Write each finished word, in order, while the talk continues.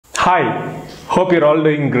Hi, hope you're all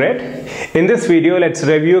doing great. In this video, let's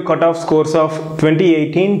review cutoff scores of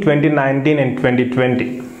 2018, 2019 and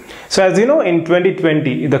 2020. So as you know, in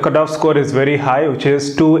 2020, the cutoff score is very high, which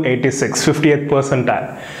is 286, 50th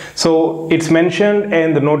percentile. So it's mentioned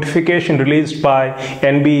in the notification released by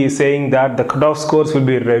NBE saying that the cutoff scores will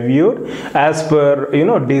be reviewed as per,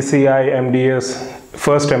 DCI, MDS,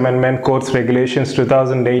 First Amendment Courts Regulations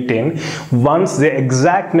 2018 once the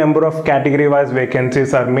exact number of category-wise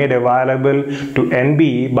vacancies are made available to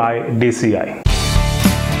NBE by DCI.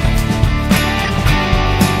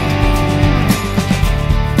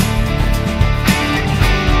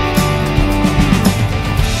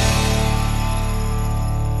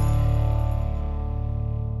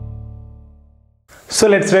 So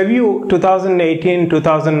let's review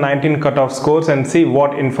 2018-2019 cutoff scores and see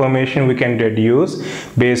what information we can deduce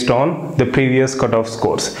based on the previous cutoff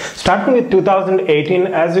scores. Starting with 2018,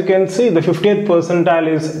 as you can see, the 50th percentile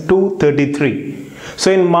is 233. So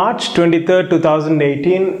in March 23rd,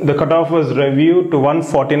 2018, the cutoff was reviewed to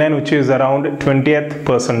 149, which is around 20th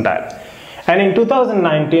percentile. And in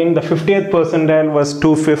 2019, the 50th percentile was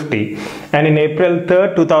 250, and in April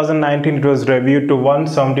 3rd, 2019, it was reviewed to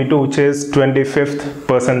 172, which is 25th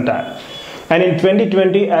percentile. And in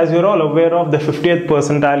 2020, as you're all aware of, the 50th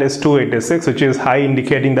percentile is 286, which is high,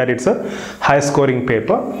 indicating that it's a high scoring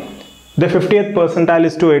paper. The 50th percentile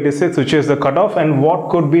is 286, which is the cutoff, and what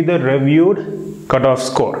could be the reviewed cutoff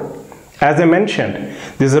score? As I mentioned,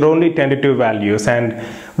 these are only tentative values, and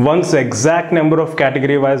once the exact number of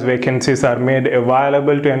category-wise vacancies are made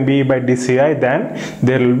available to NBE by DCI, then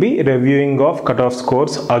there will be reviewing of cutoff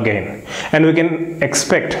scores again. And we can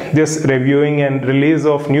expect this reviewing and release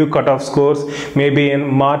of new cutoff scores maybe in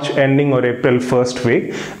March ending or April first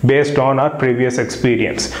week based on our previous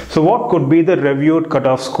experience. So what could be the reviewed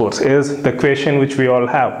cutoff scores is the question which we all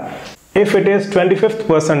have. If it is 25th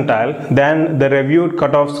percentile, then the reviewed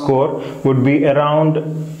cutoff score would be around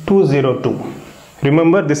 202.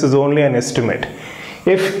 Remember, this is only an estimate.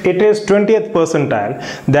 If it is 20th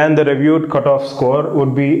percentile, then the reviewed cutoff score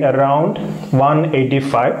would be around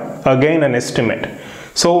 185, again an estimate.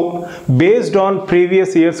 So based on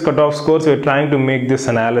previous year's cutoff scores, we're trying to make this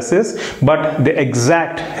analysis, but the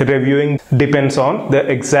exact reviewing depends on the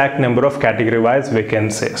exact number of category-wise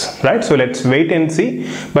vacancies, right? So let's wait and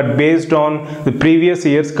see. But based on the previous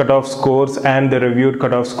year's cutoff scores and the reviewed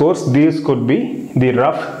cutoff scores, these could be the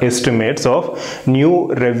rough estimates of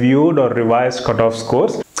new reviewed or revised cutoff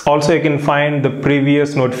scores. Also, you can find the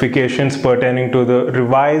previous notifications pertaining to the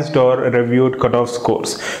revised or reviewed cutoff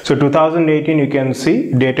scores. So 2018, you can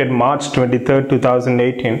see dated March 23rd,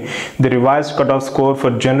 2018, the revised cutoff score for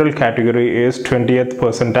general category is 20th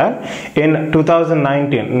percentile. In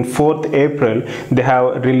 2019, in 4th April, they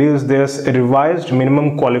have released this revised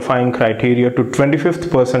minimum qualifying criteria to 25th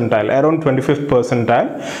percentile, around 25th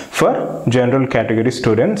percentile for general category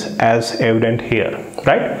students as evident here,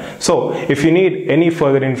 right? So if you need any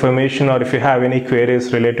further information or if you have any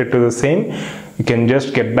queries related to the same, you can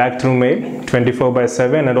just get back through mail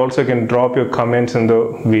 24/7, and also you can drop your comments in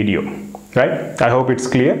the video, right? I hope it's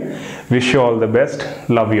clear. Wish you all the best.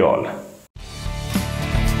 Love you all.